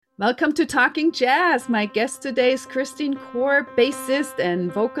Welcome to Talking Jazz. My guest today is Kristin Korb, bassist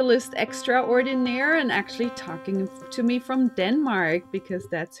and vocalist extraordinaire, and actually talking to me from Denmark because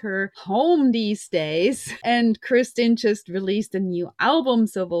that's her home these days. And Kristin just released a new album,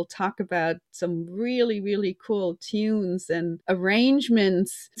 so we'll talk about some really, really cool tunes and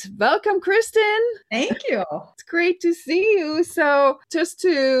arrangements. Welcome, Kristin. Thank you. It's great to see you. So just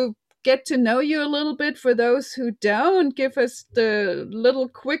to get to know you a little bit for those who don't, give us the little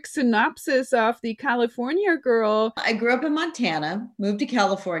quick synopsis of the California girl. I grew up in Montana, moved to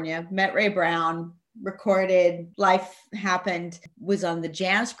California, met Ray Brown, recorded, life happened, was on the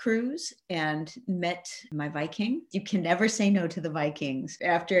jazz cruise and met my Viking. You can never say no to the Vikings.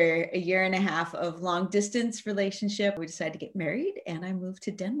 After a year and a half of long distance relationship, we decided to get married and I moved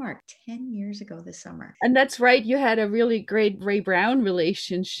to Denmark 10 years ago this summer. And that's right, you had a really great Ray Brown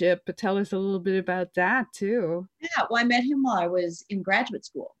relationship, but tell us a little bit about that too. Yeah, well, I met him while I was in graduate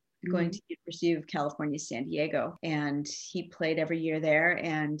school, going to the University of California, San Diego. And he played every year there.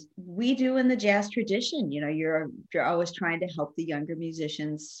 And we do in the jazz tradition, you know, you're always trying to help the younger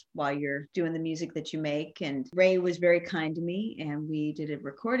musicians while you're doing the music that you make. And Ray was very kind to me and we did a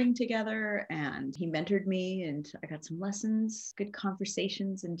recording together and he mentored me and I got some lessons, good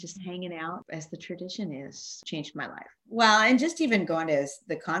conversations, and just hanging out as the tradition is changed my life. Well, and just even going to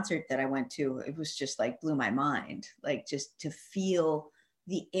the concert that I went to, it was just like blew my mind, like just to feel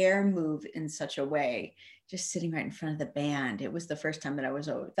the air move in such a way, just sitting right in front of the band. It was the first time that I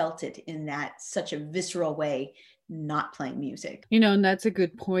felt it in that such a visceral way, not playing music. You know, and that's a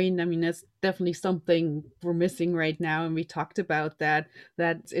good point. I mean, that's definitely something we're missing right now. And we talked about that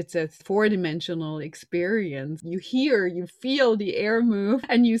it's a four-dimensional experience. You hear, you feel the air move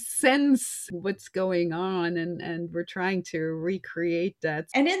and you sense what's going on. And we're trying to recreate that.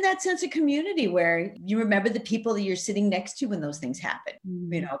 And in that sense of community where you remember the people that you're sitting next to when those things happen,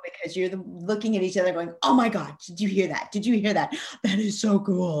 you know, because you're looking at each other going, oh my God, did you hear that? Did you hear that? That is so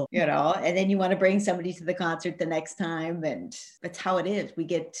cool, you know, and then you want to bring somebody to the concert the next time. And that's how it is. We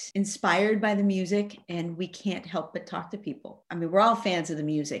get inspired by the music and we can't help but talk to people. I mean, we're all fans of the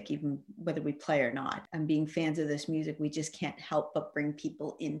music, even whether we play or not. And being fans of this music, we just can't help but bring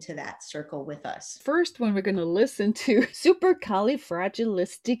people into that circle with us. First one, we're going to listen to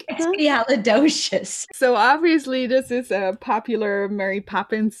Supercalifragilisticexpialidocious. So obviously this is a popular Mary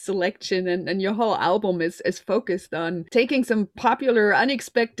Poppins selection and your whole album is focused on taking some popular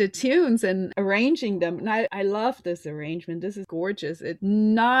unexpected tunes and arranging them. And I love this arrangement. This is gorgeous. It's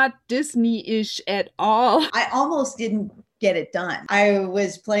not Disney-ish at all. I almost didn't get it done. I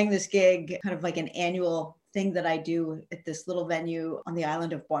was playing this gig, kind of like an annual thing that I do at this little venue on the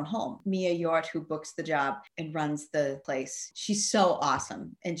island of Bornholm. Mia Yort, who books the job and runs the place, she's so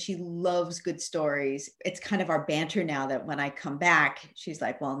awesome and she loves good stories. It's kind of our banter now that when I come back, she's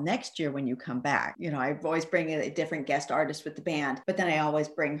like, well, next year when you come back, you know, I always bring a different guest artist with the band, but then I always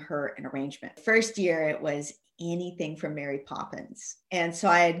bring her an arrangement. First year it was anything from Mary Poppins. And so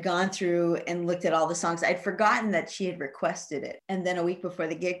I had gone through and looked at all the songs. I'd forgotten that she had requested it. And then a week before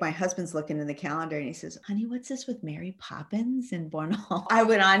the gig, my husband's looking in the calendar and he says, honey, what's this with Mary Poppins in Bornholm? I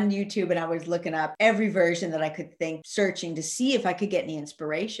went on YouTube and I was looking up every version that I could think, searching to see if I could get any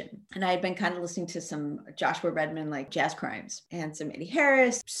inspiration. And I had been kind of listening to some Joshua Redman, like Jazz Crimes, and some Eddie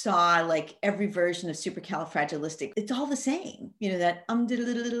Harris, saw like every version of Supercalifragilistic. It's all the same. You know, that la, la,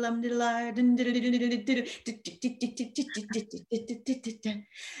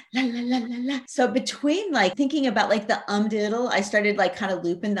 la, la, la. So between like thinking about like the diddle, I started like kind of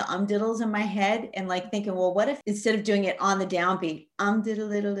looping the diddles in my head and like thinking, well, what if instead of doing it on the downbeat, diddle,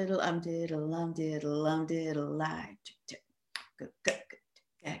 little, little, diddle, diddle, diddle, lie.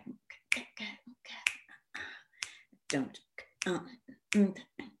 Don't.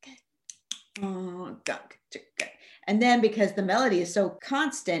 And then because the melody is so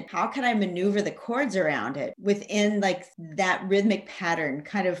constant, how can I maneuver the chords around it within like that rhythmic pattern,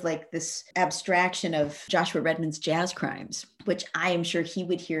 kind of like this abstraction of Joshua Redman's Jazz Crimes, which I am sure he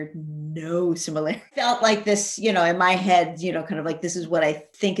would hear no similarity. Felt like this, you know, in my head, you know, kind of like this is what I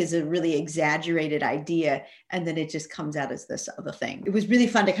think is a really exaggerated idea. And then it just comes out as this other thing. It was really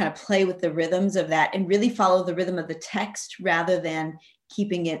fun to kind of play with the rhythms of that and really follow the rhythm of the text rather than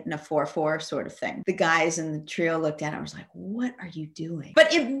keeping it in a 4/4 sort of thing. The guys in the trio looked at it and I was like, what are you doing?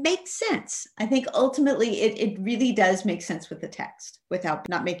 But it makes sense. I think ultimately it really does make sense with the text without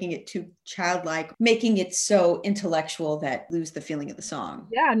not making it too childlike, making it so intellectual that lose the feeling of the song.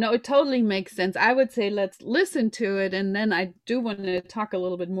 Yeah, no, it totally makes sense. I would say let's listen to it. And then I do want to talk a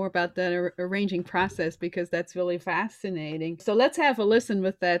little bit more about the arranging process because that's really fascinating. So let's have a listen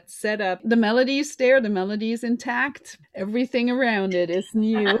with that setup. The melody is there, the melody is intact. Everything around it is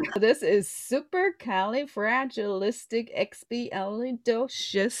new. This is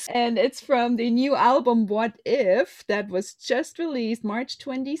supercalifragilisticexpialidocious, and it's from the new album What If that was just released March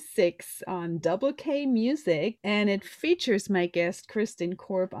 26th on Double K Music, and it features my guest Kristin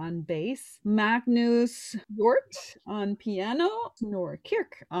Korb on bass, Magnus Hjort on piano, Nor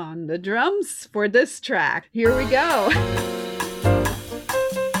Kirk on the drums for this track. Here we go.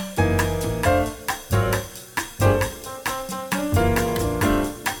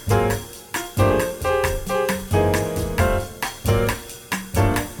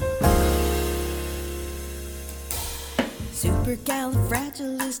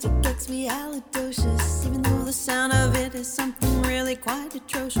 Supercalifragilisticexpialidocious, even though the sound of it is something really quite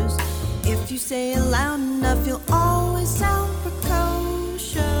atrocious. If you say it loud enough, you'll always sound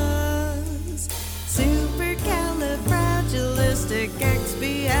precocious.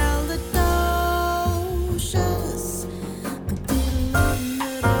 Supercalifragilisticexpialidocious.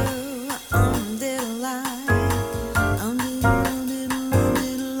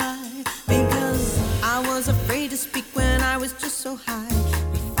 Because I was afraid to speak when I was just so high.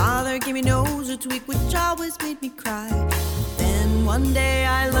 My father gave me nose a tweak, which always made me cry. Then one day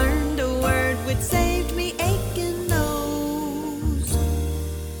I learned a word which saved me aching nose.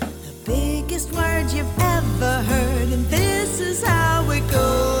 The biggest word you've ever heard, and this is how it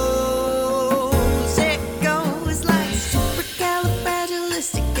goes. It goes like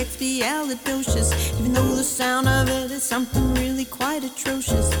supercalifragilisticexpialidocious, even though the sound of it is something really quite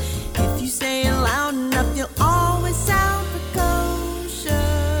atrocious. If you say it loud enough, you'll always sound precocious.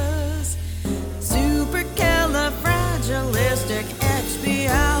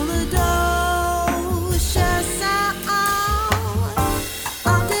 Supercalifragilisticexpialidocious.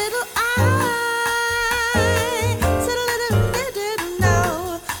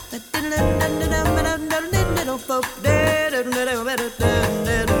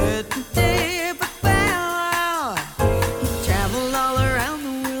 He traveled all around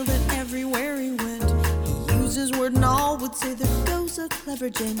the world and everywhere he went, he used his word and all would say, there goes a clever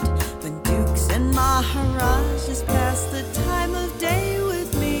gent. When dukes and maharajas pass the time of day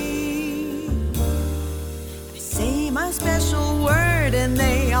with me, I say my special word and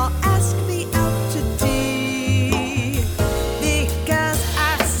they all ask me out to tea. Because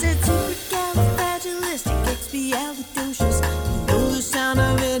I said supercalifragilisticexpialidocious, even though the sound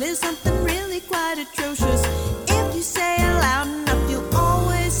of it is something really quite atrocious. If you say it loud enough, you'll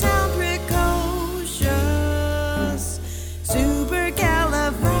always sound precocious.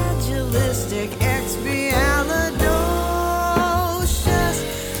 Supercalifragilisticexpialidocious.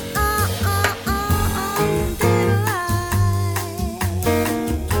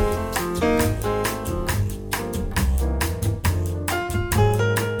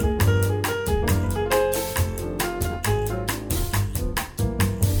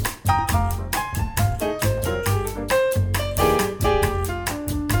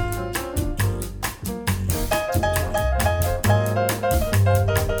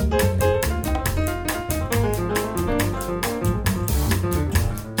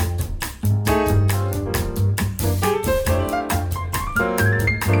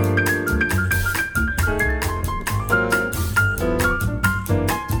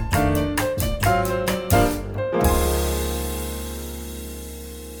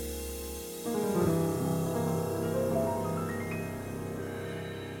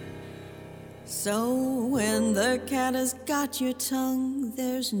 So when the cat has got your tongue,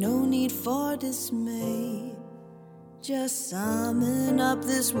 there's no need for dismay. Just summon up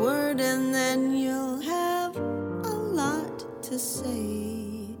this word and then you'll have a lot to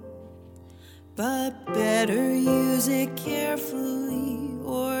say. But better use it carefully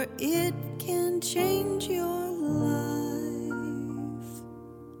or it can change your life.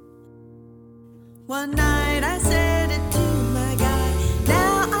 One night I said it to my guy,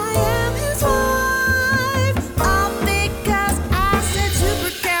 now I am his wife. All because I said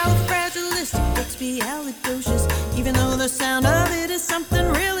supercalifragilisticexpialidocious, even though the sound of it is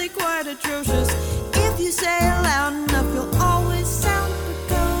something really quite atrocious. If you say it loud enough, you'll always sound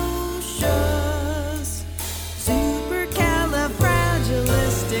precocious.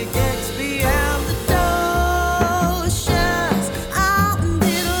 Supercalifragilisticexpialidocious.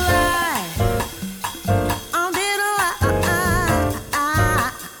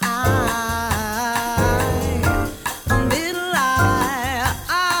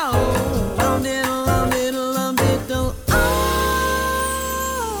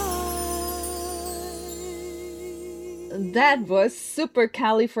 That was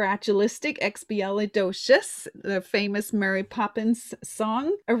Supercalifragilisticexpialidocious, the famous Mary Poppins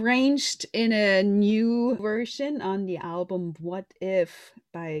song, arranged in a new version on the album What If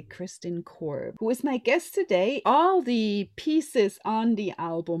by Kristin Korb, who is my guest today. All the pieces on the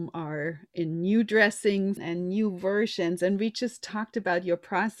album are in new dressings and new versions, and we just talked about your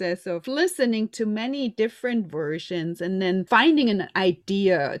process of listening to many different versions and then finding an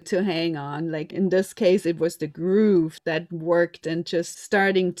idea to hang on. Like in this case, it was the groove that worked, and just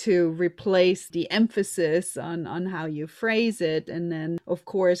starting to replace the emphasis on how you phrase it. And then, of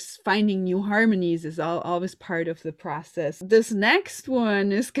course, finding new harmonies is always part of the process. This next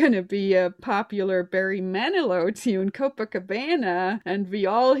one is going to be a popular Barry Manilow tune, Copacabana, and we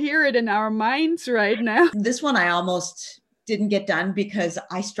all hear it in our minds right now. This one I almost didn't get done because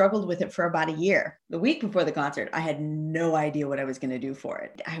I struggled with it for about a year. The week before the concert, I had no idea what I was going to do for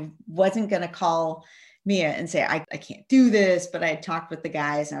it. I wasn't going to call Mia and say, I can't do this, but I had talked with the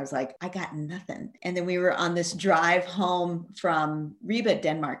guys and I was like, I got nothing. And then we were on this drive home from Ribe,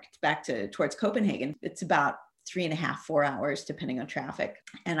 Denmark, back towards Copenhagen. It's about 3.5, 4 hours, depending on traffic.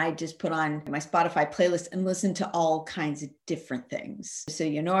 And I just put on my Spotify playlist and listened to all kinds of different things. So,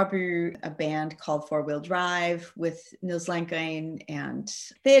 a band called 4 Wheel Drive with Niels Langein, and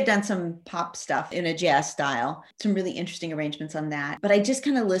they had done some pop stuff in a jazz style, some really interesting arrangements on that. But I just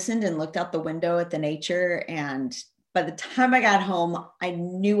kind of listened and looked out the window at the nature, and by the time I got home, I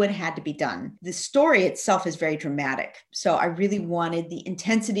knew it had to be done. The story itself is very dramatic. So I really wanted the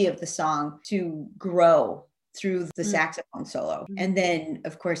intensity of the song to grow through the saxophone solo. And then,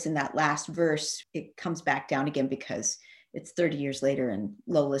 of course, in that last verse, it comes back down again because it's 30 years later and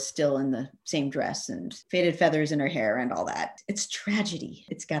Lola's still in the same dress and faded feathers in her hair and all that. It's tragedy.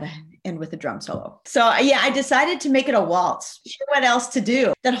 It's got to end with a drum solo. So I decided to make it a waltz. Sure, what else to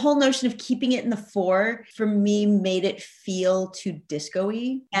do? That whole notion of keeping it in the 4 for me made it feel too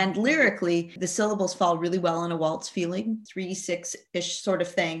disco-y. And lyrically, the syllables fall really well on a waltz feeling, 3/6-ish sort of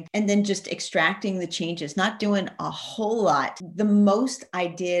thing. And then just extracting the changes, not doing a whole lot. The most I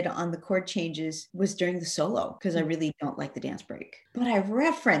did on the chord changes was during the solo because I really don't like the dance break. But I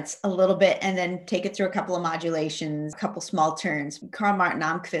reference a little bit and then take it through a couple of modulations, a couple small turns. Carl Martin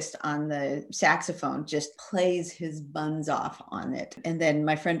Almqvist on the saxophone just plays his buns off on it. And then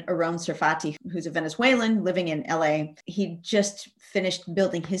my friend Aron Serfati, who's a Venezuelan living in LA, he just finished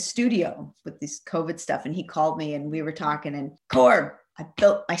building his studio with this COVID stuff. And he called me and we were talking, and Korb, I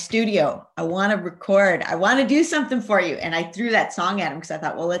built my studio. I want to record. I want to do something for you. And I threw that song at him because I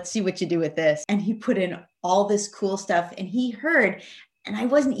thought, well, let's see what you do with this. And he put in all this cool stuff and he heard, and I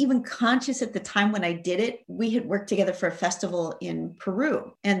wasn't even conscious at the time when I did it. We had worked together for a festival in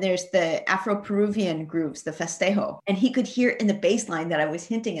Peru, and there's the Afro-Peruvian grooves, the festejo, and he could hear in the bass line that I was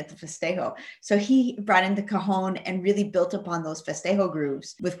hinting at the festejo. So he brought in the cajon and really built upon those festejo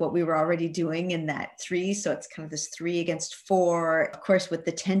grooves with what we were already doing in that 3. So it's kind of this 3 against 4. Of course, with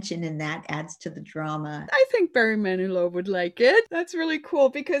the tension in that adds to the drama. I think Barry Manilow would like it. That's really cool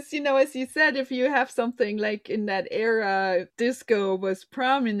because, as you said, if you have something like in that era, disco was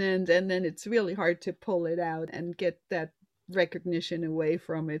prominent, and then it's really hard to pull it out and get that recognition away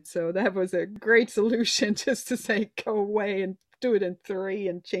from it. So that was a great solution, just to say go away and do it in 3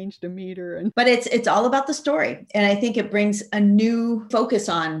 and change the meter. But it's all about the story, and I think it brings a new focus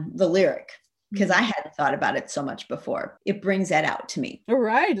on the lyric, because I hadn't thought about it so much before. It brings that out to me. All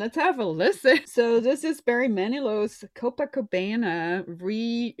right, let's have a listen. So this is Barry Manilow's Copacabana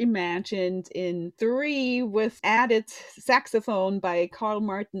reimagined in 3 with added saxophone by Carl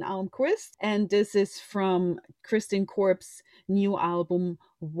Martin Almqvist. And this is from Kristin Korb's new album,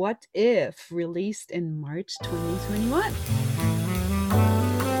 What If, released in March 2021.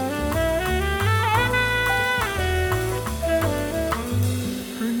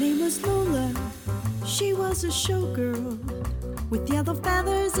 She was a showgirl with yellow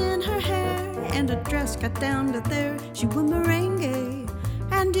feathers in her hair and a dress cut down to there. She would merengue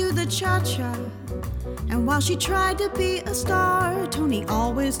and do the cha-cha. And while she tried to be a star, Tony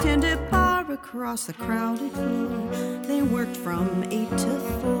always tended bar across the crowded floor. They worked from 8 to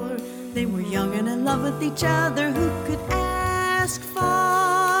 4. They were young and in love with each other. Who could ask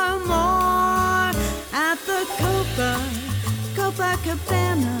for more? At the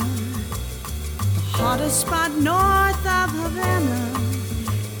Copacabana, hottest spot north of Havana.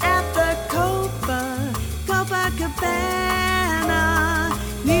 At the Copacabana,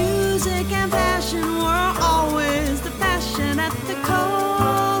 music and passion were always the fashion. At the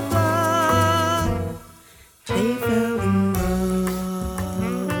Copa, they fell in love.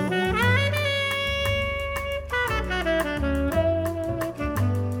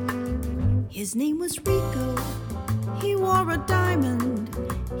 His name was Rico. He wore a diamond.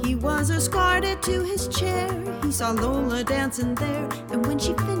 He was escorted to his chair. He saw Lola dancing there, and when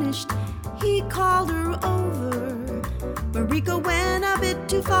she finished, he called her over. Marika went a bit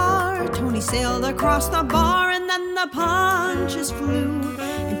too far. Tony sailed across the bar, and then the punches flew,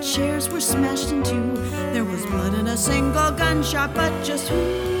 and chairs were smashed in two. There was blood and a single gunshot, but just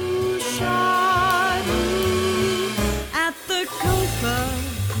who shot who? At the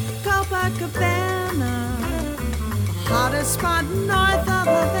Copacabana, hottest spot north of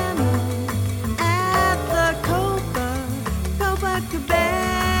Havana. At the Copacabana,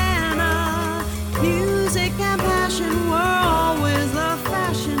 music and passion were always the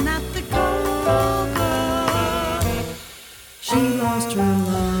fashion. At the Copa, she lost her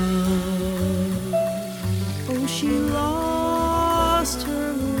love. Oh, she lost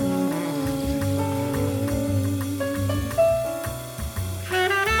her love.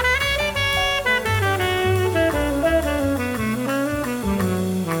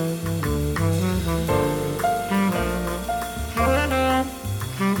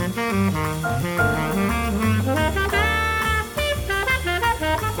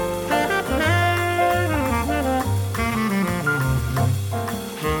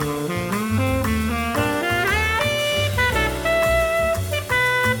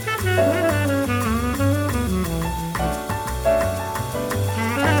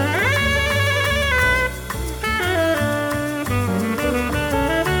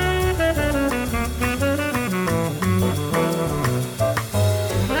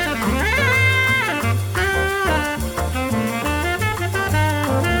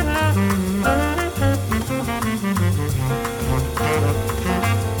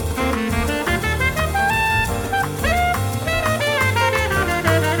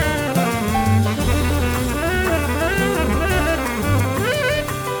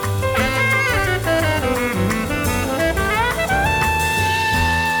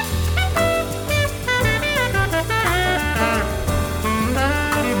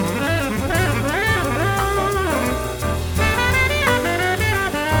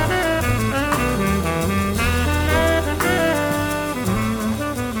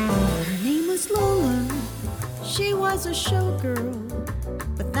 A showgirl,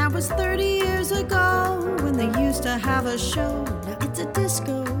 but that was 30 years ago when they used to have a show. Now it's a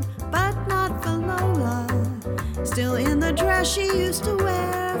disco, but not for Lola. Still in the dress she used to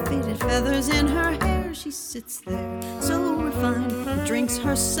wear, faded feathers in her hair. She sits there, so refined, and drinks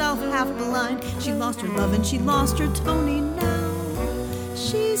herself half blind. She lost her love and she lost her Tony now.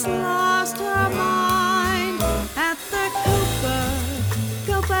 She's lost her mind at the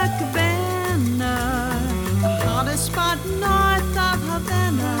Copacabana, hottest spot north of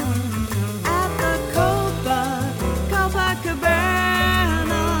Havana. At the Copacabana,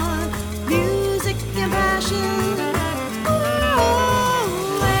 music and passion were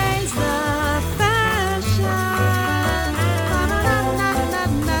always the fashion.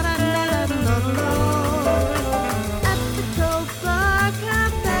 At the Copacabana,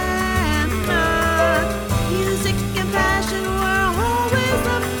 music and passion were always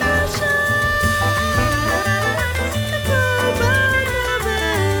the fashion.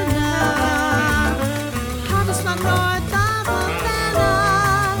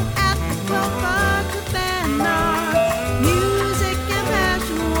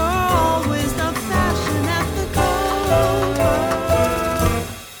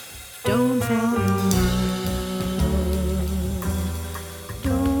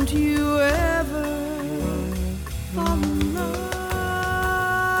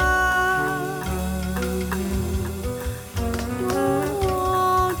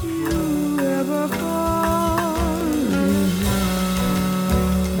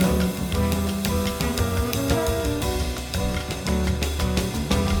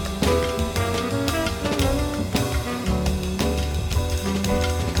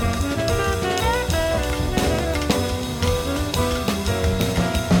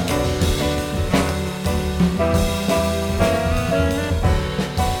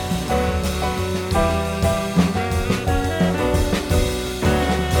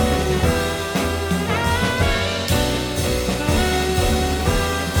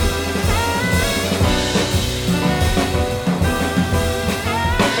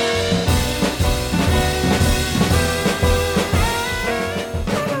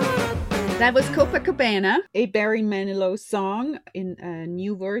 That was Copacabana, a Barry Manilow song in a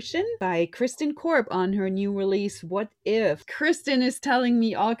new version by Kristin Korb on her new release, What If. Kristin is telling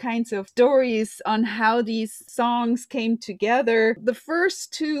me all kinds of stories on how these songs came together. The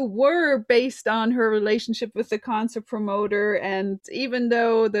first two were based on her relationship with the concert promoter, and even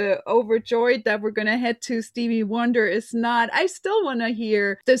though the overjoyed that we're going to head to Stevie Wonder is not, I still want to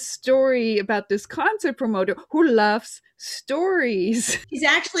hear the story about this concert promoter who loves stories. She's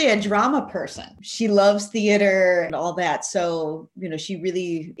actually a drama person. She loves theater and all that. So, she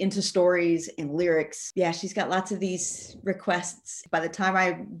really into stories and lyrics. Yeah, she's got lots of these requests. By the time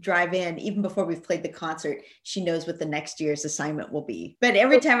I drive in, even before we've played the concert, she knows what the next year's assignment will be. But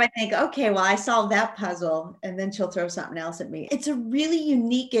every time I think, okay, well, I solved that puzzle, and then she'll throw something else at me. It's a really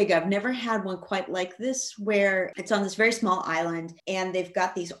unique gig. I've never had one quite like this, where it's on this very small island and they've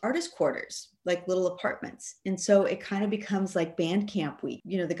got these artist quarters, like little apartments. And so it kind of becomes like band camp week.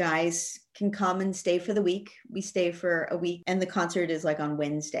 The guys can come and stay for the week. We stay for a week, and the concert is like on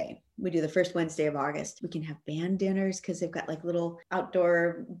Wednesday. We do the first Wednesday of August. We can have band dinners because they've got like little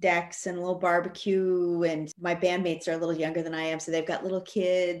outdoor decks and a little barbecue. And my bandmates are a little younger than I am, so they've got little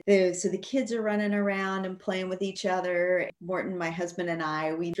kids. So the kids are running around and playing with each other. Morton, my husband, and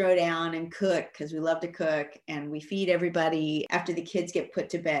I, we throw down and cook because we love to cook, and we feed everybody. After the kids get put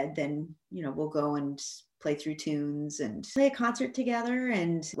to bed, then, we'll go and play through tunes and play a concert together.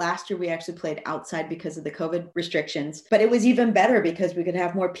 And last year we actually played outside because of the COVID restrictions, but it was even better because we could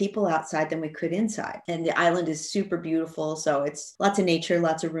have more people outside than we could inside. And the island is super beautiful. So it's lots of nature,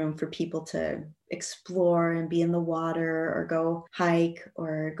 lots of room for people to explore and be in the water or go hike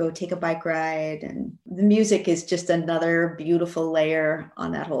or go take a bike ride. And the music is just another beautiful layer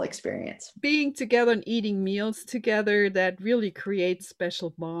on that whole experience. Being together and eating meals together, that really creates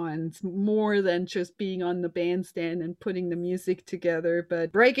special bonds, more than just being on the bandstand and putting the music together,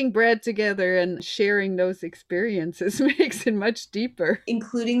 but breaking bread together and sharing those experiences makes it much deeper.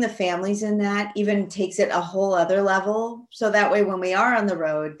 Including the families in that even takes it a whole other level. So that way when we are on the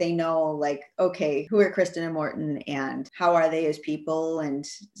road, they know, like, okay, who are Kristin and Morton and how are they as people? And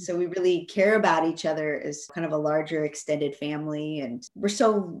so we really care about each other as kind of a larger extended family. And we're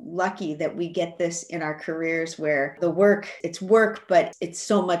so lucky that we get this in our careers where it's work, but it's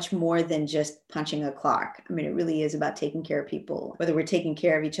so much more than just punching a clock. I mean, it really is about taking care of people, whether we're taking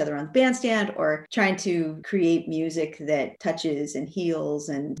care of each other on the bandstand or trying to create music that touches and heals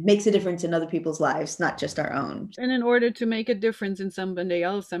and makes a difference in other people's lives, not just our own. And in order to make a difference in somebody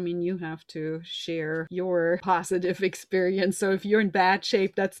else, I mean, you have to share your positive experience. So if you're in bad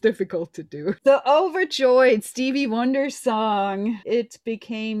shape, that's difficult to do. The Overjoyed Stevie Wonder song, it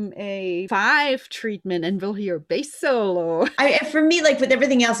became a 5 treatment, and we'll hear bass solo. For me, like with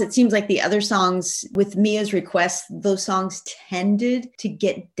everything else, it seems like the other songs with Mia's requests, those songs tended to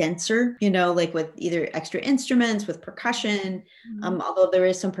get denser, like with either extra instruments, with percussion. Although there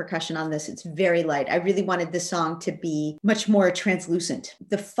is some percussion on this, it's very light. I really wanted this song to be much more translucent.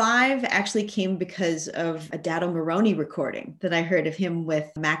 The 5 actually came because of a Dado Moroni recording that I heard of him with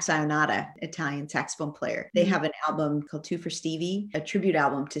Max Ionata, Italian saxophone player. They have an album called 2 for Stevie, a tribute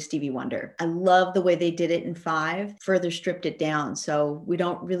album to Stevie Wonder. I love the way they did it in 5, further stripped it down. So we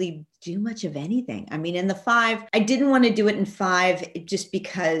don't really do much of anything. I mean, in the 5, I didn't want to do it in 5 just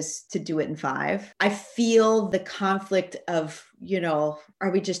because to do it in 5. I feel the conflict of, are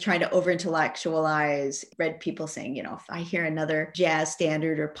we just trying to over-intellectualize? Read people saying, if I hear another jazz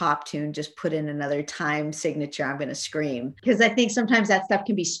standard or pop tune, just put in another time signature, I'm going to scream. Because I think sometimes that stuff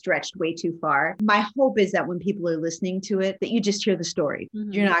can be stretched way too far. My hope is that when people are listening to it, that you just hear the story.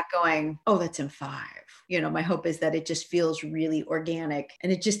 Mm-hmm. You're not going, oh, that's in 5. My hope is that it just feels really organic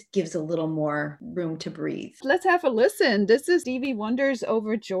and it just gives a little more room to breathe. Let's have a listen. This is Stevie Wonder's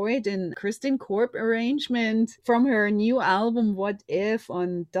Overjoyed in Kristin Korb arrangement from her new album, What If,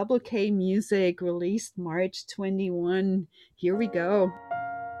 on Double K Music, released March 21. Here we go.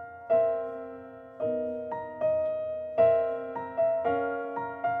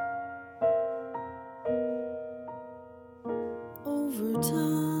 Over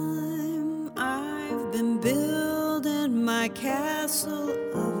time, I've been building my castle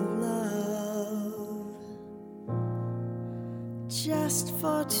of love just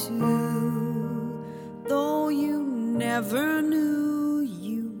for 2, though you never knew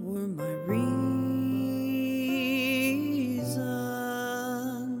you were my reason.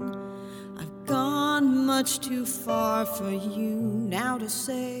 I've gone much too far for you now to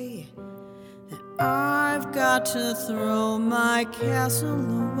say that I've got to throw my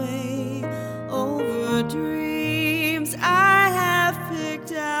castle away over dreams I have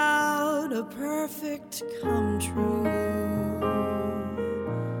picked out, a perfect come true.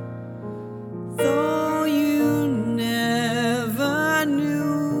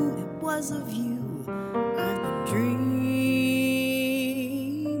 because of you, I've been dreaming.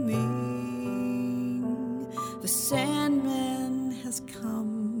 The Sandman has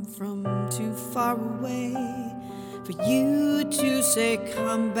come from too far away for you to say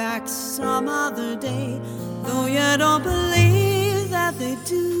come back some other day. Though you don't believe that they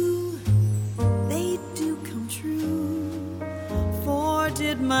do come true. For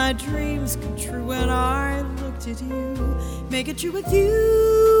did my dreams come true when I looked at you? Make it true if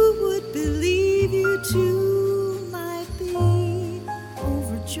you would believe, you too might be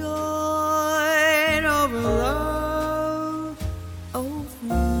overjoyed over love, over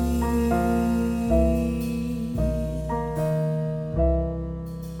me.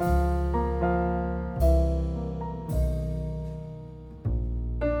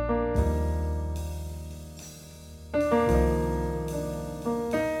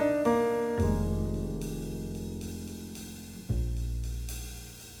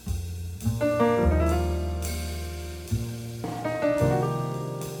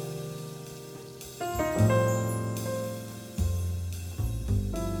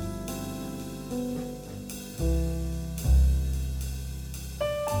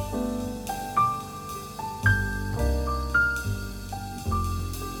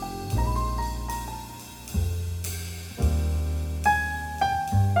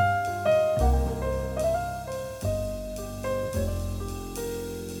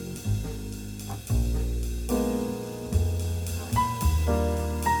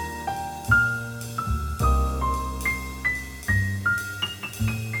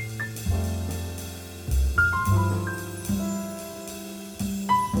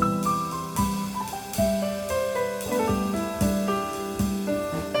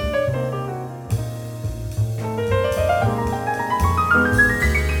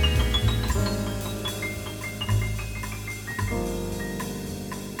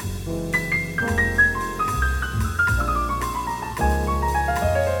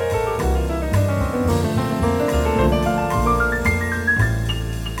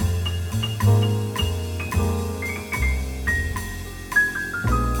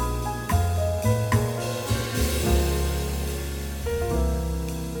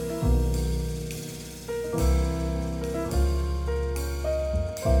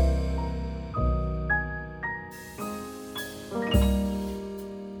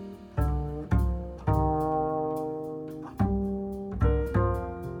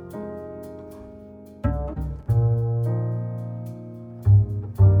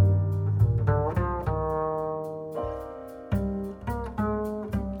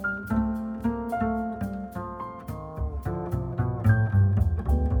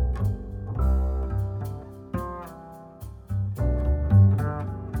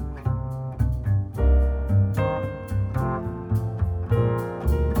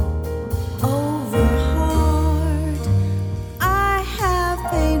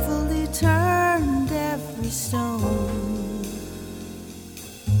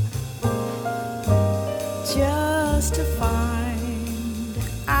 Just to find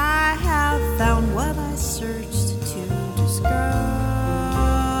I have found what I searched to discover.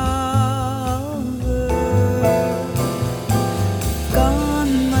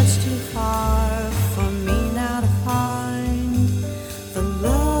 Gone much too far for me now to find the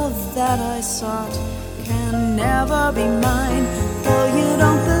love that I sought can never be mine. Though you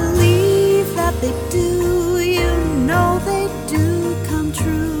don't believe that they do, you know they do come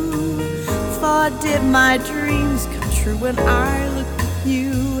true. For did my dreams come true when I looked at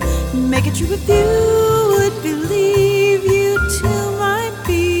you? Make it true if you would believe, you too might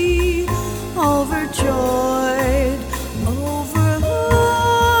be overjoyed over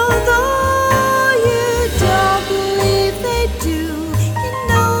love. Though you don't believe they do, you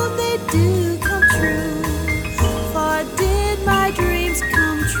know they do come true. For did my dreams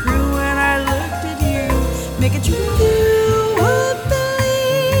come true when I looked at you? Make it true if you would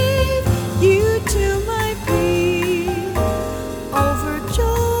believe, you too might be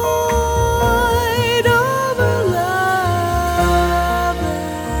overjoyed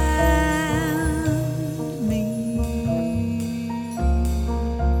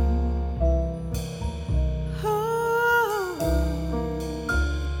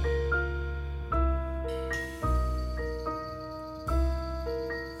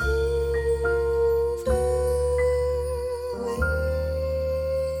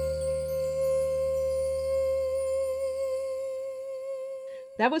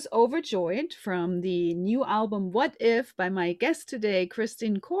That was Overjoyed from the new album What If by my guest today,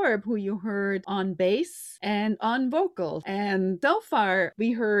 Kristin Korb, who you heard on bass and on vocals. And so far,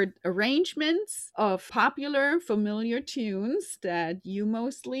 we heard arrangements of popular, familiar tunes that you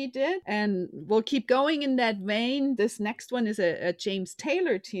mostly did. And we'll keep going in that vein. This next one is a James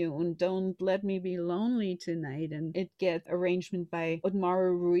Taylor tune, Don't Let Me Be Lonely Tonight. And it gets arrangement by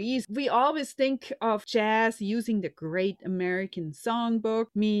Otmaro Ruiz. We always think of jazz using the Great American Songbook,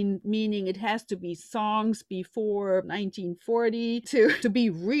 meaning it has to be songs before 1940 to be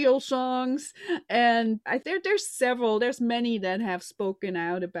real songs. And there's many that have spoken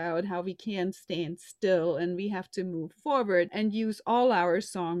out about how we can't stand still and we have to move forward and use all our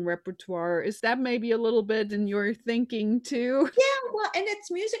song repertoire. Is that maybe a little bit in your thinking too? Yeah, well, and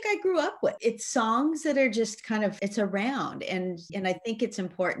it's music I grew up with. It's songs that are just kind of, it's around. And I think it's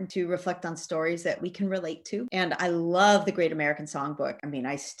important to reflect on stories that we can relate to. And I love the Great American Songbook. I mean,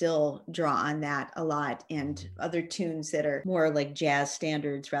 I still draw on that a lot, and other tunes that are more like jazz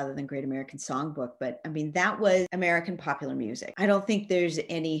standards rather than Great American Songbook. But I mean, that was American popular music. I don't think there's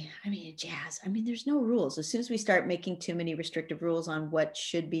jazz, there's no rules. As soon as we start making too many restrictive rules on what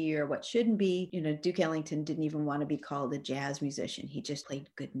should be or what shouldn't be, Duke Ellington didn't even want to be called a jazz musician. He just played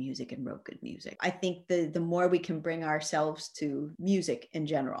good music and wrote good music. I think the more we can bring ourselves to music in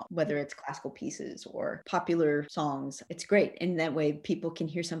general, whether it's classical pieces or popular songs, it's great. And that way people can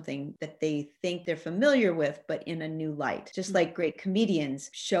hear something that they think they're familiar with, but in a new light. Just like great comedians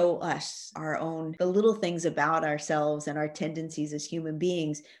show us the little things about ourselves and our tendencies as human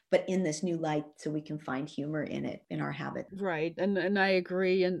beings, but in this new light, so we can find humor in it, in our habit. Right. And I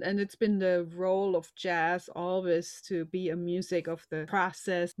agree. And it's been the role of jazz always to be a music of the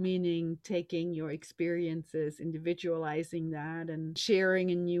process, meaning taking your experiences, individualizing that and sharing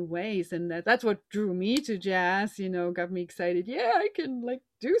in new ways. And that's what drew me to jazz, got me excited. Yeah, I can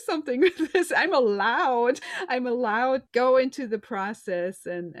do something with this. I'm allowed go into the process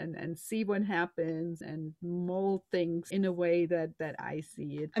and see what happens and mold things in a way that I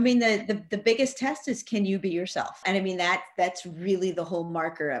see it. The biggest test is, can you be yourself? And that's really the whole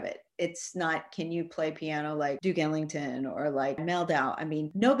marker of it. It's not, can you play piano like Duke Ellington or like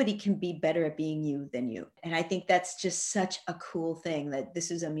Meldau? Nobody can be better at being you than you. And I think that's just such a cool thing, that this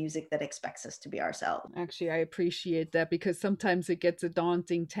is a music that expects us to be ourselves. Actually, I appreciate that, because sometimes it gets a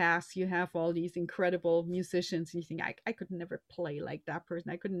daunting task. You have all these incredible musicians and you think, I could never play like that person.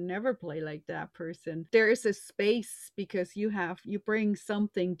 I could never play like that person. There is a space because you bring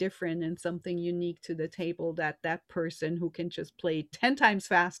something different and something unique to the table that person who can just play 10 times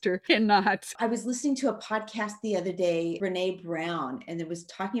faster cannot. I was listening to a podcast the other day, Brene Brown, and it was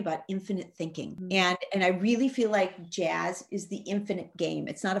talking about infinite thinking. Mm-hmm. And I really feel like jazz is the infinite game.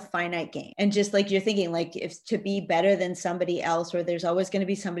 It's not a finite game. And just like you're thinking, like, if to be better than somebody else, or there's always going to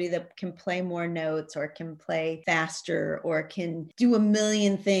be somebody that can play more notes or can play faster or can do a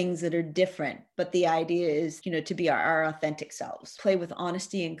million things that are different. But the idea is, to be our authentic selves, play with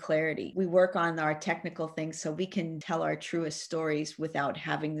honesty and clarity. We work on our technical things so we can tell our truest stories without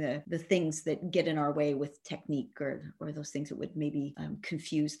having the things that get in our way with technique or those things that would maybe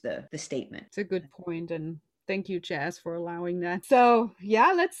confuse the statement. It's a good point. And thank you, Jazz, for allowing that. So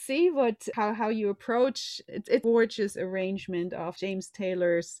yeah, let's see how you approach it. It's a gorgeous arrangement of James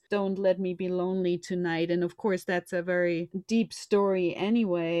Taylor's Don't Let Me Be Lonely Tonight. And of course, that's a very deep story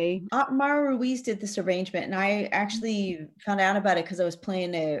anyway. Mara Ruiz did this arrangement, and I actually found out about it because I was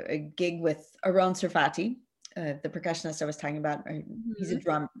playing a gig with Aaron Serfati, the percussionist I was talking about. He's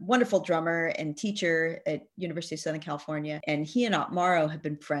a wonderful drummer and teacher at University of Southern California. And he and Otmaro have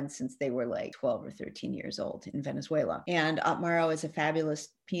been friends since they were like 12 or 13 years old in Venezuela. And Otmaro is a fabulous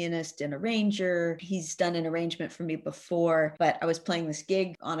pianist and arranger. He's done an arrangement for me before, but I was playing this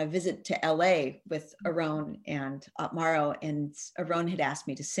gig on a visit to LA with Aaron and Otmaro, and Aaron had asked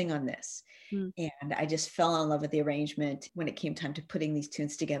me to sing on this. And I just fell in love with the arrangement. When it came time to putting these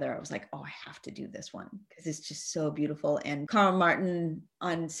tunes together, I was like, oh, I have to do this one because it's just so beautiful. And Carl Martin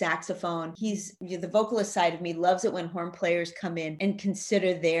on saxophone, he's the vocalist side of me loves it when horn players come in and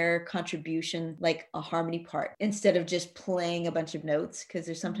consider their contribution like a harmony part instead of just playing a bunch of notes, because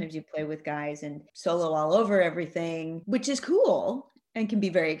there's sometimes you play with guys and solo all over everything, which is cool and can be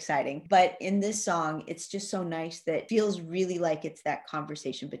very exciting. But in this song, it's just so nice that feels really like it's that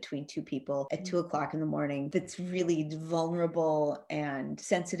conversation between two people at 2:00 in the morning that's really vulnerable and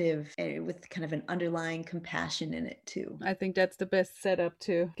sensitive, and with kind of an underlying compassion in it too. I think that's the best setup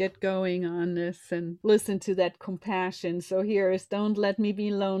to get going on this and listen to that compassion. So here is Don't Let Me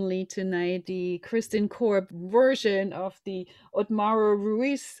Be Lonely Tonight, the Kristin Korb version of the Otmaro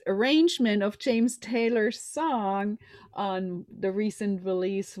Ruiz arrangement of James Taylor's song. on the recent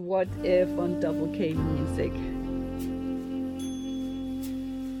release What If on Double K Music.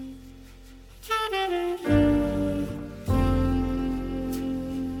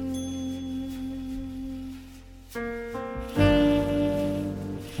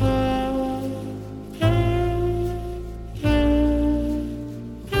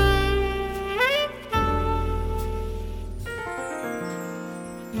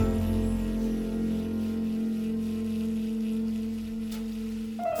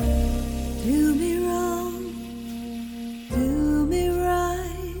 Do me wrong, do me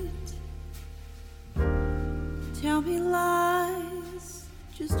right. Tell me lies,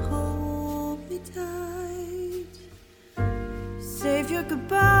 just hold me tight. Save your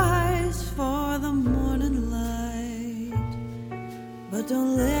goodbyes for the morning light, but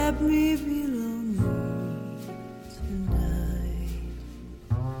don't let me be lonely tonight.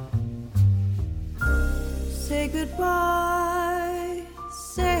 Say goodbye,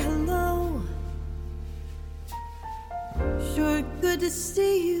 say hello. Sure, good to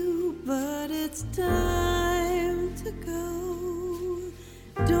see you, but it's time to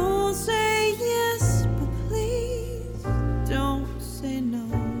go. Don't say yes, but please don't say no.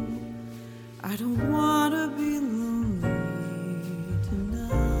 I don't wanna be lonely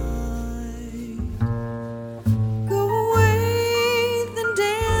tonight. Go away, then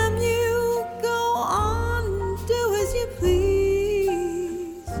damn you. Go on, do as you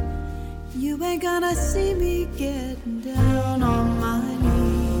please. You ain't gonna see me getting down on my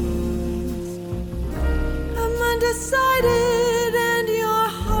knees. I'm undecided and your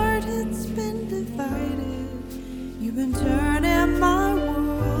heart it's been divided. You've been turning my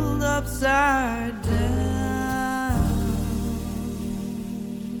world upside down.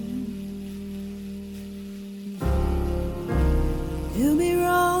 Do me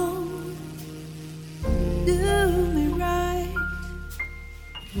wrong, do me right.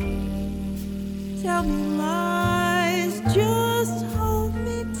 Tell me lies, just hold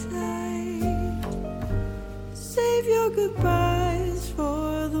me tight. Save your goodbyes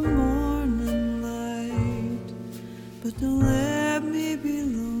for the morning light, but don't let me be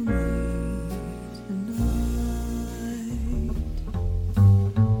lonely tonight.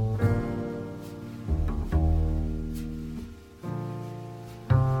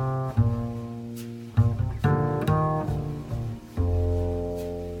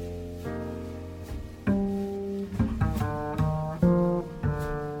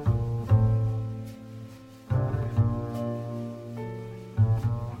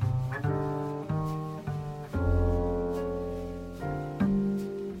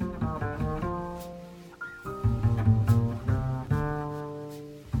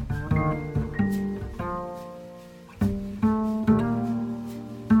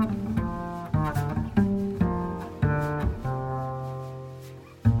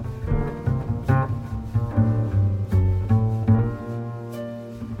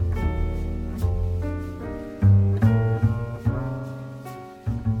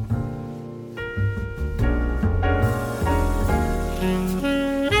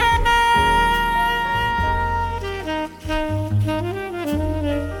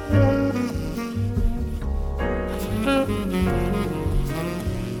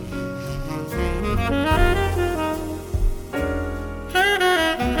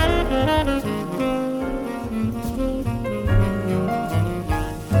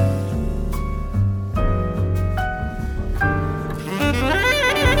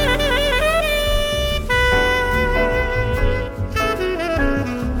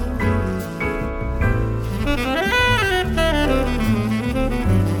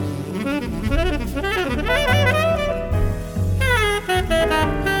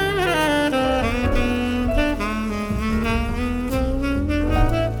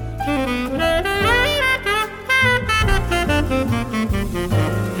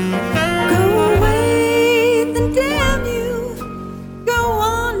 Go away, then damn you. Go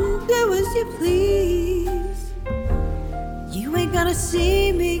on, do as you please. You ain't gonna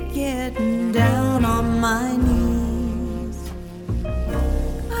see me getting down on my knees.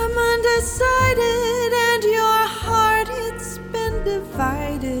 I'm undecided and your heart it's been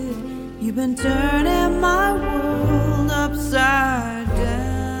divided. You've been turning my world upside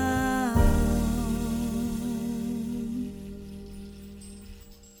down.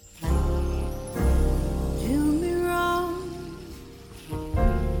 Do me wrong,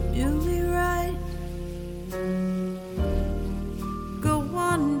 do me right. Go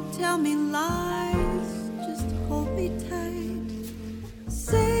on and tell me lies, just hold me tight.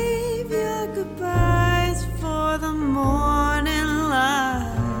 Save your goodbyes for the morning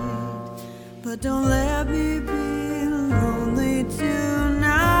light, but don't let me be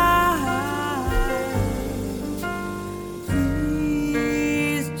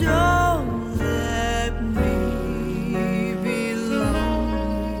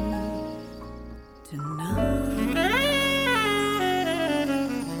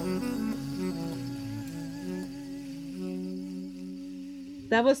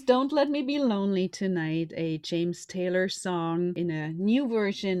That was Don't Let Me Be Lonely Tonight, a James Taylor song in a new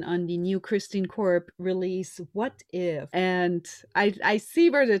version on the new Kristin Korb release, What If? And I see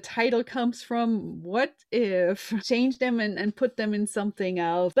where the title comes from, What If? Change them and put them in something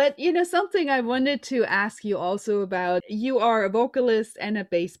else. But, something I wanted to ask you also about, you are a vocalist and a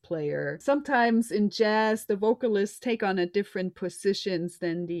bass player. Sometimes in jazz, the vocalists take on a different positions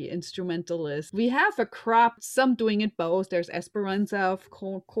than the instrumentalists. We have a crop, some doing it both. There's Esperanza, of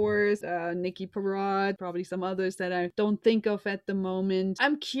course, Nikki Parrott, probably some others that I don't think of at the moment.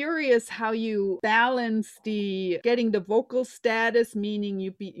 I'm curious how you balance the getting the vocal status, meaning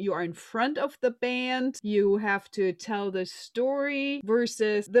you are in front of the band, you have to tell the story,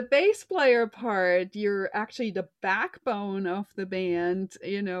 versus the bass player part. You're actually the backbone of the band,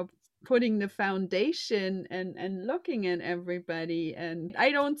 putting the foundation and looking at everybody. And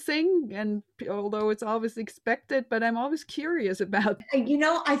I don't sing, and although it's always expected, but I'm always curious about.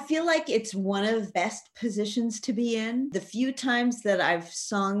 I feel like it's one of the best positions to be in. The few times that I've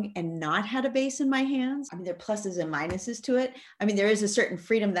sung and not had a bass in my hands, there are pluses and minuses to it. There is a certain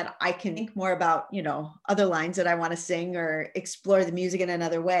freedom that I can think more about, other lines that I want to sing or explore the music in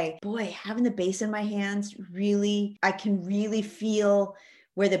another way. Boy, having the bass in my hands, really, I can really feel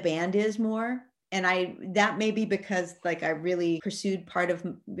where the band is more. And that may be because I really pursued part of,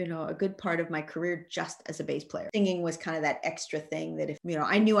 a good part of my career just as a bass player. Singing was kind of that extra thing that if,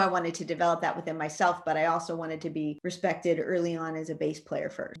 I knew I wanted to develop that within myself, but I also wanted to be respected early on as a bass player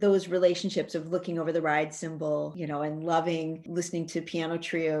first. Those relationships of looking over the ride cymbal, and loving listening to piano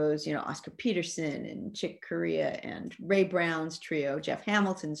trios, Oscar Peterson and Chick Corea and Ray Brown's trio, Jeff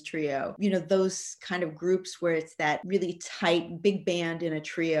Hamilton's trio, those kind of groups where it's that really tight big band in a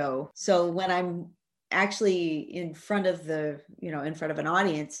trio. So when I'm actually in front of an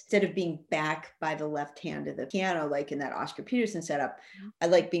audience, instead of being back by the left hand of the piano, like in that Oscar Peterson setup, I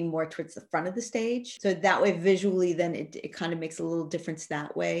like being more towards the front of the stage. So that way visually, then it kind of makes a little difference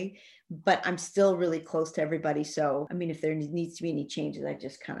that way, but I'm still really close to everybody. So, if there needs to be any changes, I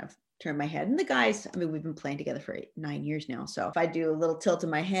just kind of turn my head. And the guys, we've been playing together for 9 years now. So if I do a little tilt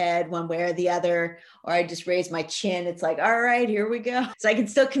of my head one way or the other, or I just raise my chin, it's like, all right, here we go. So I can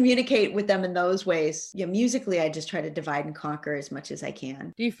still communicate with them in those ways. Musically, I just try to divide and conquer as much as I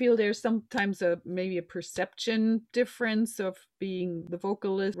can. Do you feel there's sometimes maybe a perception difference of being the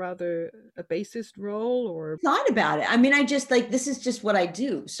vocalist rather a bassist role, or? Thought about it. I just this is just what I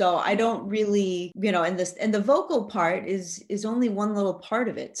do. So I don't really, and the vocal part is only one little part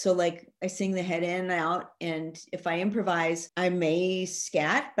of it. So I sing the head in and out, and if I improvise, I may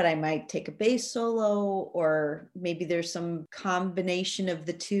scat, but I might take a bass solo, or maybe there's some combination of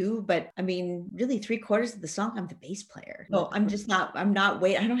the two. But really 3/4 of the song, I'm the bass player. So I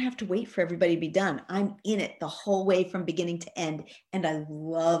don't have to wait for everybody to be done. I'm in it the whole way from beginning to end. And I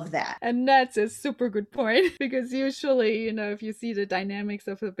love that. And that's a super good point, because usually, if you see the dynamics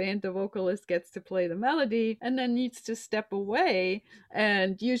of the band, the vocalist gets to play the melody and then needs to step away.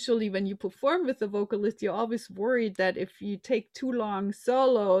 And usually when you perform with the vocalist, you're always worried that if you take too long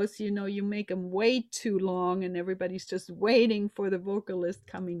solos, you make them wait too long and everybody's just waiting for the vocalist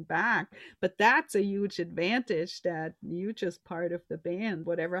coming back. But that's a huge advantage, that you're just part of the band.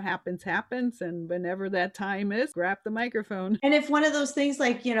 Whatever happens, happens. And whenever that time is, grab the microphone. And if one of those things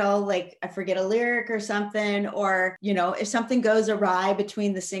I forget a lyric or something, or, if something goes awry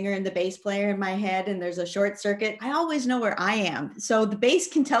between the singer and the bass player in my head and there's a short circuit, I always know where I am. So the bass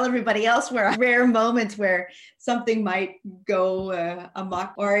can tell everybody else where rare moments where something might go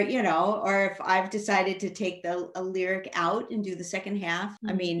amok, or, or if I've decided to take a lyric out and do the second half.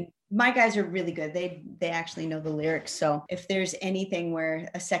 My guys are really good. They actually know the lyrics. So if there's anything where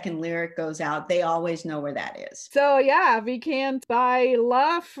a second lyric goes out, they always know where that is. So yeah, we can't buy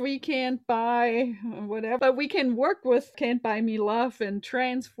love. We can't buy whatever, but we can work with Can't Buy Me Love and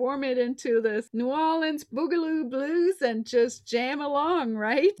transform it into this New Orleans Boogaloo Blues and just jam along,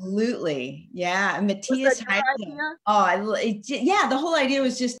 right? Absolutely. Yeah. Matthias. The whole idea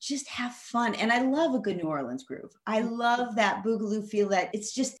was just have fun. And I love a good New Orleans groove. I love that Boogaloo feel, that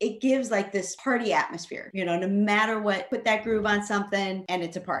it gives this party atmosphere, no matter what, put that groove on something and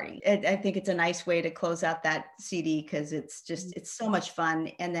it's a party. I think it's a nice way to close out that CD, because it's so much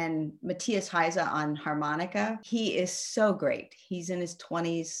fun. And then Matthias Heise on harmonica, he is so great. He's in his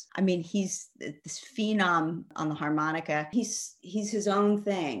 20s. He's this phenom on the harmonica. He's his own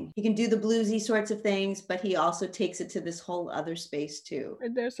thing. He can do the bluesy sorts of things, but he also takes it to this whole other space too.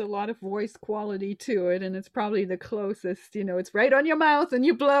 And there's a lot of voice quality to it, and it's probably the closest, it's right on your mouth and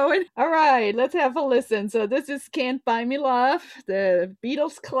you blow going. All right, let's have a listen. So this is Can't Buy Me Love, the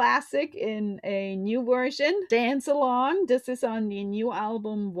Beatles classic in a new version. Dance along. This is on the new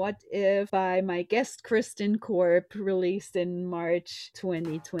album What If by my guest Kristin Korb, released in March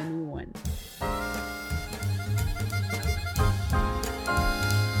 2021.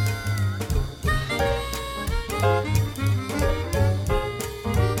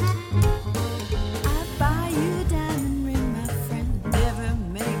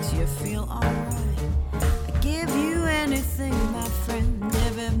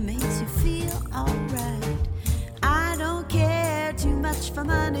 For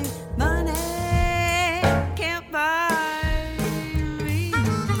money, money can't buy me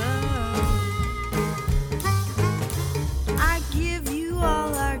love. I give you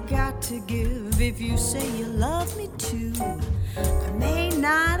all I got to give. If you say you love me too, I may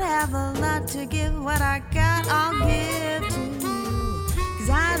not have a lot to give. What I got, I'll give to you. 'Cause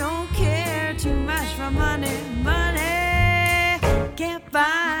I don't care too much for money, money can't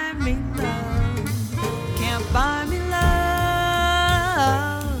buy me love. Can't buy me love.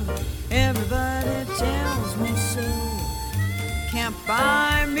 Everybody tells me so. Can't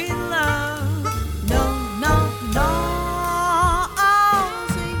buy me love. No, no, no.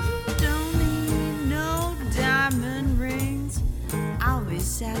 So you don't need no diamond rings. I'll be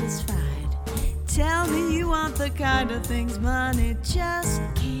satisfied. Tell me you want the kind of things money just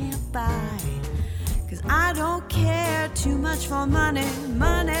can't buy. 'Cause I don't care too much for money.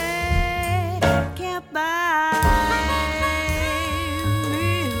 Money can't buy.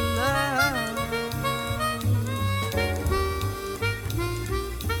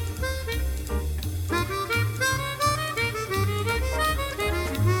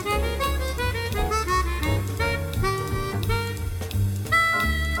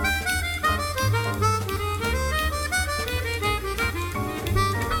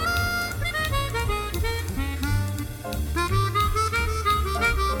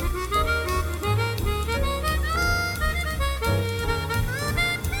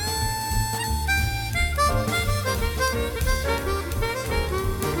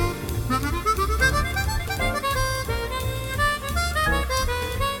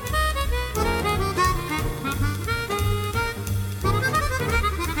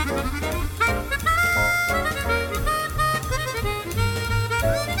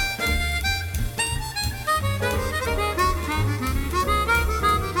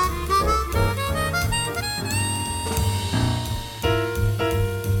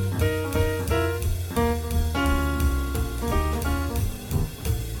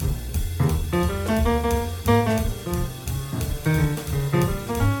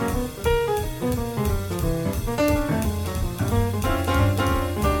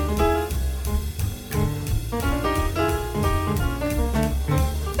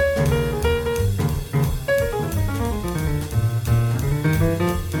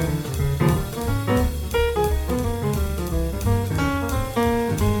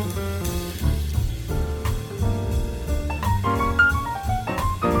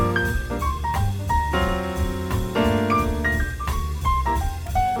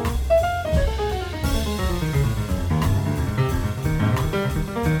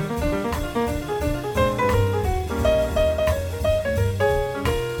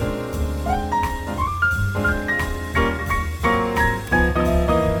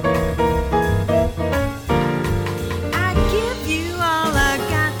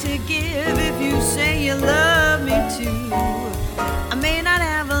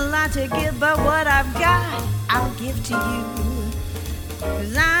 To give, but what I've got, I'll give to you.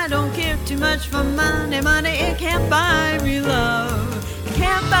 'Cause I don't care too much for money. Money, it can't buy me love. It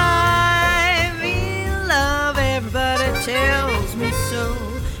can't buy me love. Everybody tells me so.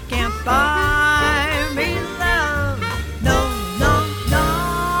 Can't buy me love. No, no, no.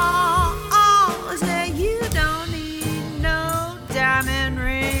 Oh, say you don't need no diamond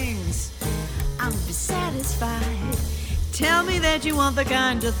rings. I'll be satisfied. Tell me that you want the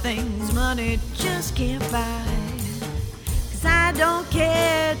kind of things money just can't buy. 'Cause I don't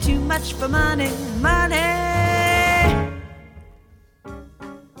care too much for money, money.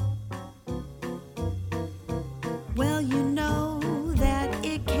 Well, you know that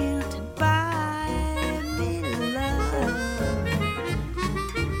it can't buy me love.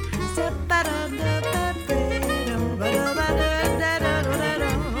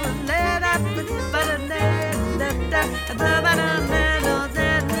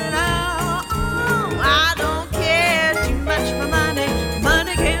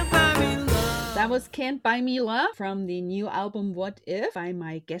 That was Can't Buy Me Love from the new album What If by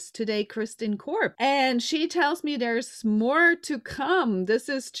my guest today, Kristin Korb. And she tells me there's more to come. This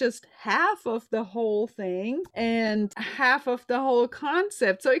is just half of the whole thing and half of the whole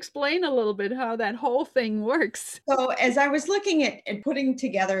concept. So explain a little bit how that whole thing works. So as I was looking at putting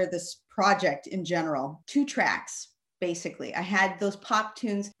together this project in general, 2 tracks. Basically, I had those pop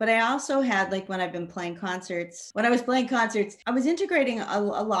tunes, but I also had, like, when I was playing concerts, I was integrating a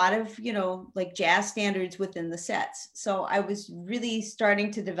lot of, like jazz standards within the sets. So I was really starting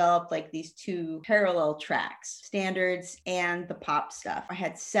to develop like these 2 parallel tracks, standards and the pop stuff. I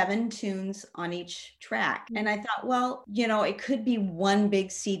had 7 tunes on each track. And I thought, well, it could be one big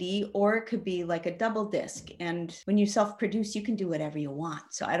CD or it could be like a double disc. And when you self-produce, you can do whatever you want.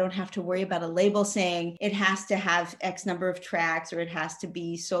 So I don't have to worry about a label saying it has to have X number of tracks or it has to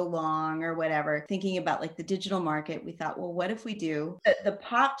be so long or whatever. Thinking about like the digital market, we thought, well, what if we do the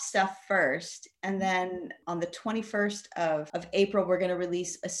pop stuff first, and then on the 21st of April, we're going to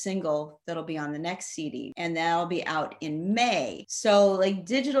release a single that'll be on the next CD, and that'll be out in May. So like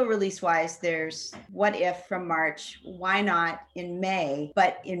digital release wise, there's What If from March, Why Not in May.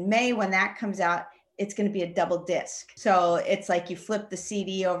 But in May, when that comes out, it's going to be a double disc. So it's like you flip the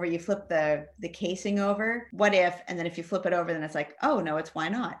CD over, you flip the casing over, What If, and then if you flip it over, then it's like, oh, no, it's Why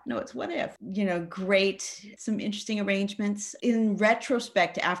Not. No, it's What If. Great, some interesting arrangements. In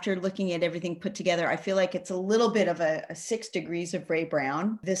retrospect, after looking at everything put together, I feel like it's a little bit of a 6 degrees of Ray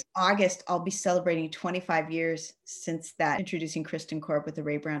Brown. This August, I'll be celebrating 25 years since that Introducing Kristin Korb with the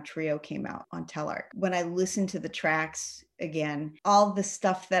Ray Brown Trio came out on Telarc. When I listen to the tracks, again, all the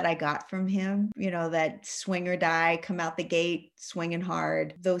stuff that I got from him, that swing or die, come out the gate, swinging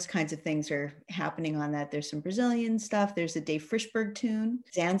hard, those kinds of things are happening on that. There's some Brazilian stuff. There's a Dave Frischberg tune,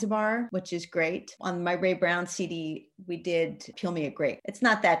 Zanzibar, which is great. On my Ray Brown CD, we did Peel Me a Grape. It's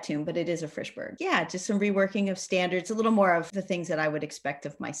not that tune, but it is a Frischberg. Yeah, just some reworking of standards, a little more of the things that I would expect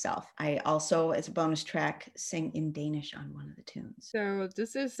of myself. I also, as a bonus track, sing in Danish on one of the tunes. So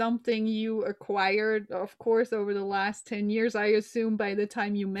this is something you acquired, of course, over the last 10 years. I assume by the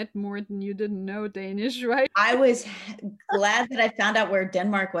time you met Morten, you didn't know Danish, right? I was glad that I found out where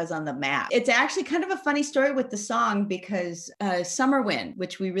Denmark was on the map. It's actually kind of a funny story with the song because Summer Wind,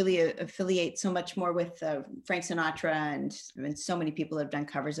 which we really affiliate so much more with Frank Sinatra and so many people have done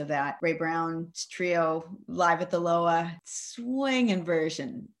covers of that. Ray Brown's trio, Live at the Loa, swinging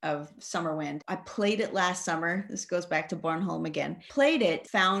version of Summer Wind. I played it last summer. This goes back to Bornholm again. Played it,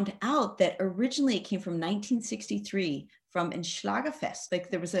 found out that originally it came from 1963 from ein Schlagerfest.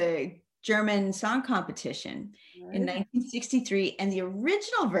 Like there was a German song competition in 1963, and the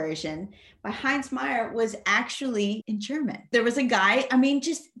original version by Heinz Meyer was actually in German. There was a guy,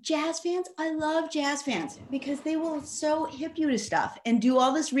 just jazz fans, I love jazz fans because they will so hip you to stuff and do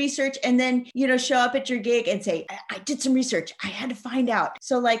all this research and then, show up at your gig and say, I did some research, I had to find out.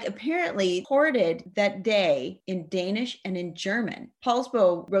 So like apparently recorded that day in Danish and in German.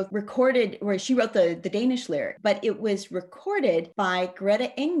 Paulsbo she wrote the Danish lyric, but it was recorded by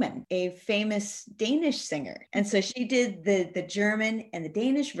Greta Engman, a famous Danish singer. And so she did the German and the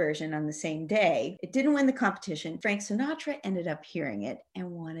Danish version on the same day. It didn't win the competition. Frank Sinatra ended up hearing it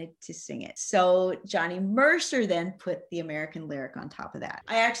and wanted to sing it. So Johnny Mercer then put the American lyric on top of that.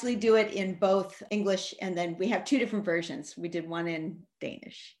 I actually do it in both English, and then we have 2 different versions. We did one in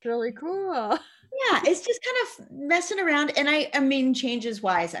Danish. Really cool. Yeah, it's just kind of messing around. And I mean, changes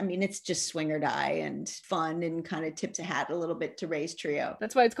wise, it's just swing or die and fun and kind of tips a hat a little bit to Ray's trio.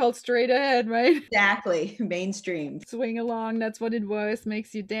 That's why it's called Straight Ahead, right? Exactly. Mainstream. Swing along, that's what it was,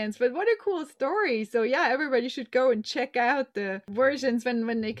 makes you dance. But what a cool story. So yeah, everybody should go and check out the versions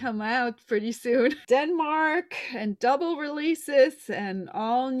when they come out pretty soon. Denmark and double releases and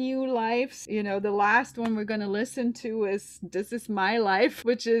all new lives. The last one we're going to listen to is This Is My Life,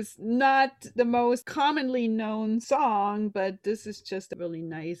 which is not the most commonly known song, but this is just a really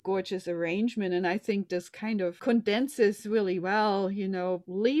nice, gorgeous arrangement. And I think this kind of condenses really well,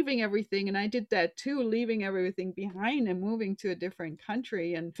 leaving everything. And I did that too, leaving everything behind and moving to a different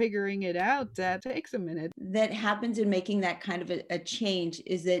country and figuring it out. That takes a minute. That happens in making that kind of a change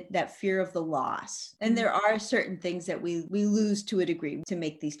is that fear of the loss. And there are certain things that we lose to a degree to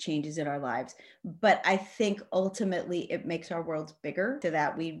make these changes in our lives. But I think ultimately it makes our worlds bigger so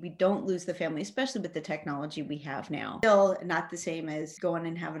that we don't lose the family, especially with the technology we have now. Still not the same as going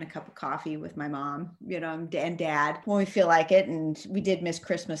and having a cup of coffee with my mom, and dad when we feel like it. And we did miss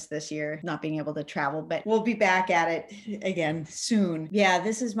Christmas this year, not being able to travel, but we'll be back at it again soon. Yeah,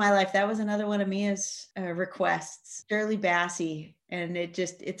 This Is My Life. That was another one of Mia's requests. Shirley Bassey And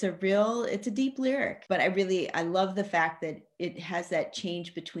it's a deep lyric, but I love the fact that it has that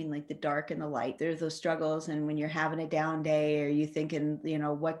change between like the dark and the light. There's those struggles. And when you're having a down day, or you thinking,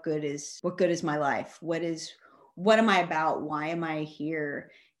 what good is my life? What am I about? Why am I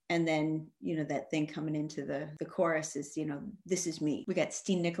here? And then, that thing coming into the chorus is, this is me. We got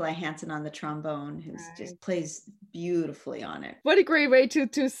Steen Nikolai Hansen on the trombone, who just plays beautifully on it. What a great way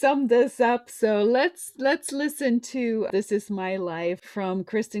to sum this up. So let's listen to This Is My Life from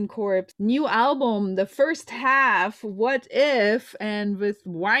Kristin Korb's new album, the first half, What If, and with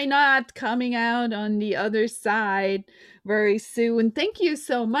Why Not coming out on the other side very soon. Thank you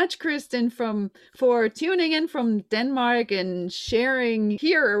so much, Kristin, for tuning in from Denmark and sharing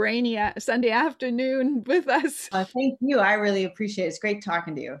here a rainy Sunday afternoon with us. Thank you. I really appreciate it. It's great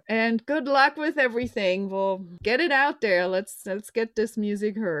talking to you. And good luck with everything. We'll get it out there. Let's get this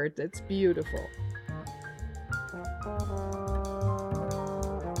music heard. It's beautiful.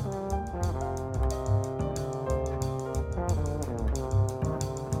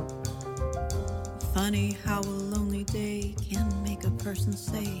 Funny how a lonely day can make a person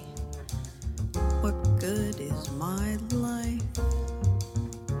say, what good is my life?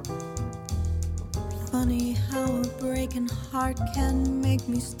 Funny how a breaking heart can make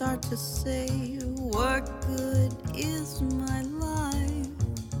me start to say, what good is my life?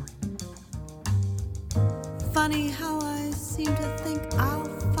 Funny how I seem to think I'll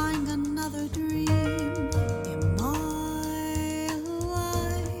find another dream in my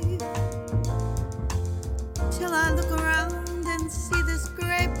life, till I look around and see this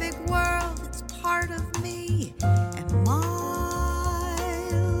great big world that's part of me and my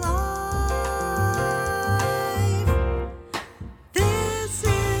life. This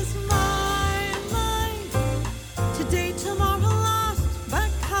is my life. Today, tomorrow lost, but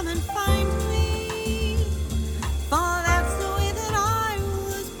come and find me. For that's the way that I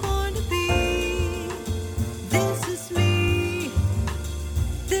was born to be. This is me.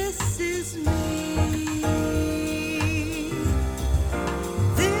 This is me.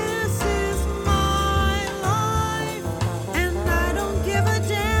 This is my life, and I don't give a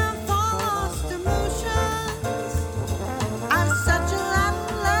damn for lost emotions. I've such a lot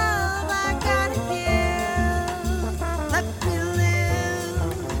of love I gotta give. Let me live,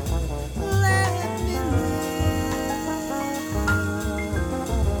 let me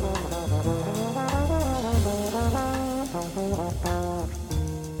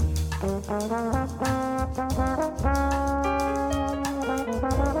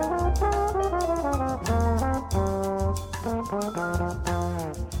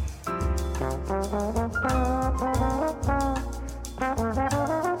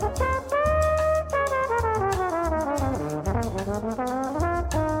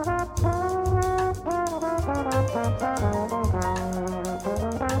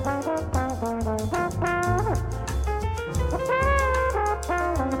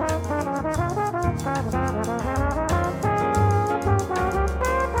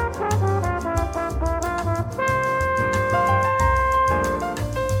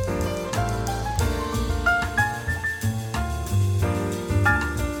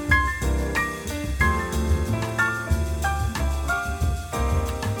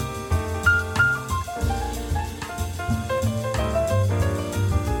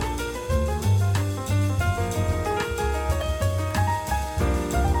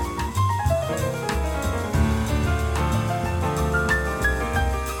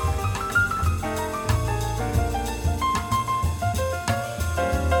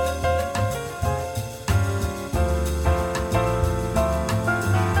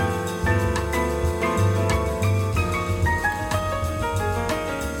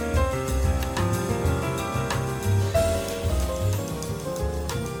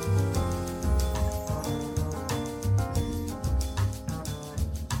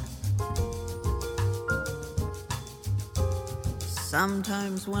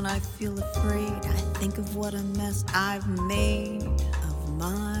Sometimes when I feel afraid, I think of what a mess I've made of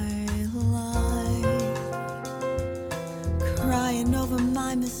my life. Crying over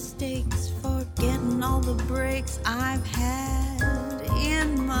my mistakes, forgetting all the breaks I've had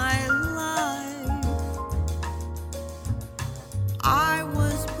in my life. I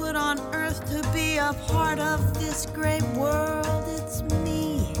was put on earth to be a part of this great world. It's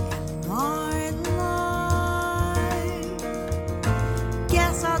me and my life.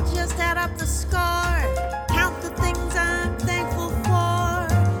 Guess I'll just add up the score, count the things I'm thankful for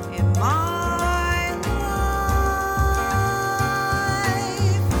in my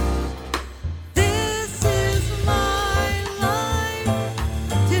life. This is my life.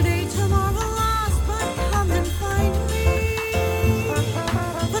 Today, tomorrow lost, but come and find me.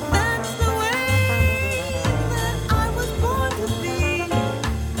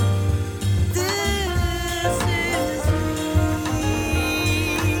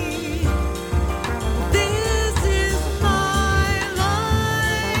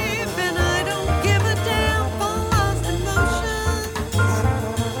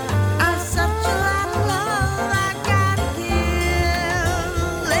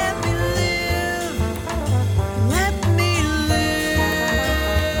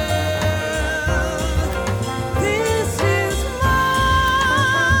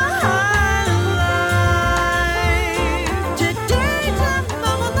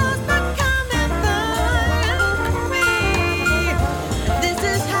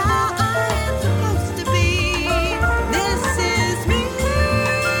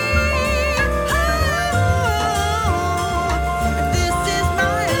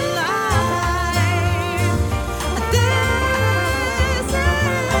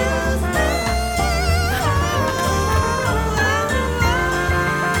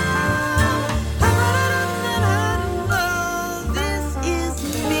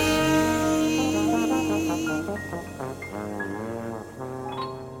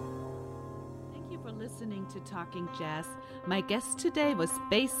 Talking Jazz. My guest today was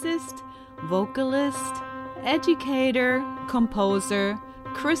bassist, vocalist, educator, composer,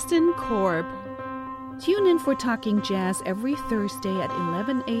 Kristin Korb. Tune in for Talking Jazz every Thursday at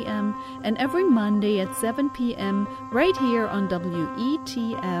 11 a.m. and every Monday at 7 p.m. right here on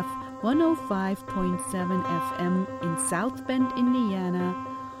WETF 105.7 FM in South Bend, Indiana,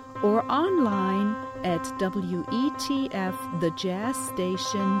 or online at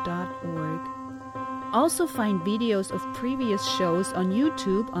WETFthejazzstation.org. Also find videos of previous shows on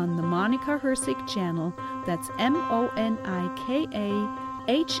YouTube on the Monica Herzig channel. That's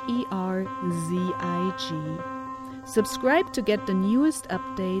MONIKAHERZIG. Subscribe to get the newest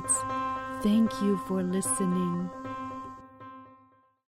updates. Thank you for listening.